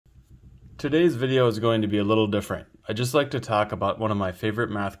Today's video is going to be a little different. I'd just like to talk about one of my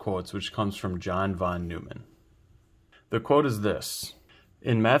favorite math quotes, which comes from John von Neumann. The quote is this: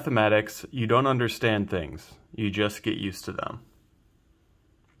 "In mathematics, you don't understand things, you just get used to them."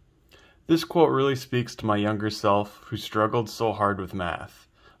 This quote really speaks to my younger self who struggled so hard with math.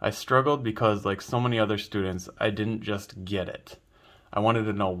 I struggled because, like so many other students, I didn't just get it. I wanted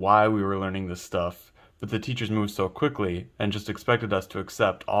to know why we were learning this stuff, but the teachers moved so quickly and just expected us to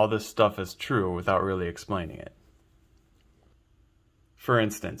accept all this stuff as true without really explaining it. For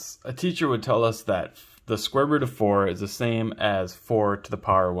instance, a teacher would tell us that the square root of 4 is the same as 4 to the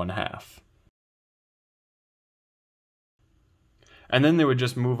power 1/2. And then they would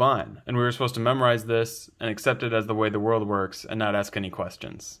just move on, and we were supposed to memorize this and accept it as the way the world works and not ask any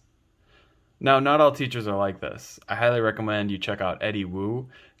questions. Now, not all teachers are like this. I highly recommend you check out Eddie Wu.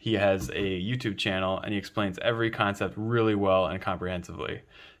 He has a YouTube channel and he explains every concept really well and comprehensively.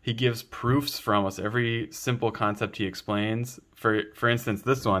 He gives proofs for almost every simple concept he explains. For instance,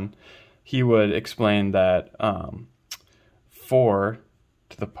 this one, he would explain that 4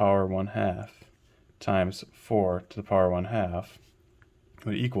 to the power 1/2 times 4 to the power 1/2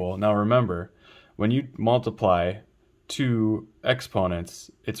 would equal, now remember, when you multiply two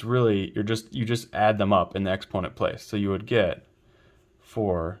exponents, it's really, you just add them up in the exponent place. So you would get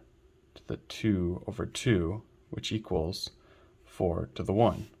 4 to the 2 over 2, which equals 4 to the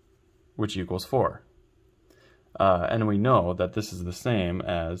 1, which equals 4. And we know that this is the same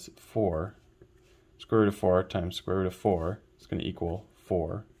as 4 square root of 4 times square root of 4 is going to equal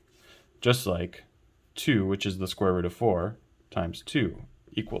 4. Just like 2, which is the square root of 4, times 2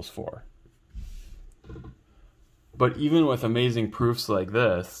 equals 4. But even with amazing proofs like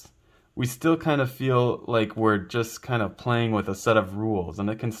this, we still kind of feel like we're just kind of playing with a set of rules, and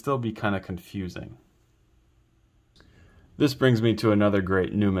it can still be kind of confusing. This brings me to another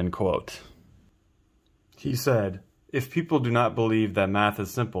great Neumann quote. He said, "If people do not believe that math is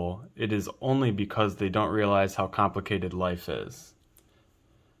simple, it is only because they don't realize how complicated life is."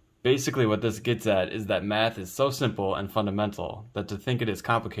 Basically, what this gets at is that math is so simple and fundamental that to think it is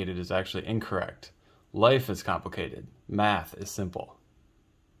complicated is actually incorrect. Life is complicated. Math is simple.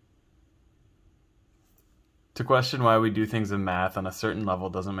 To question why we do things in math on a certain level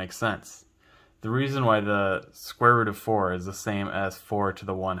doesn't make sense. The reason why the square root of 4 is the same as 4 to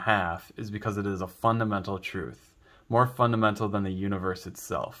the 1/2 is because it is a fundamental truth, more fundamental than the universe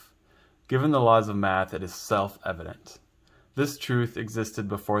itself. Given the laws of math, it is self-evident. This truth existed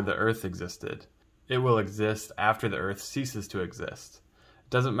before the earth existed. It will exist after the earth ceases to exist. It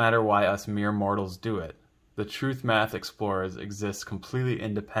doesn't matter why us mere mortals do it. The truth math explores exists completely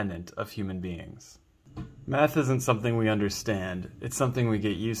independent of human beings. Math isn't something we understand, it's something we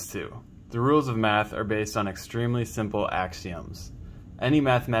get used to. The rules of math are based on extremely simple axioms. Any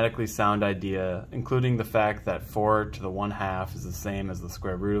mathematically sound idea, including the fact that 4 to the 1/2 is the same as the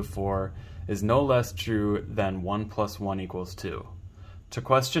square root of 4, is no less true than 1 plus 1 equals 2. To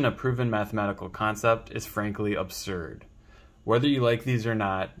question a proven mathematical concept is frankly absurd. Whether you like these or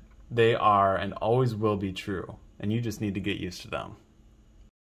not, they are and always will be true, and you just need to get used to them.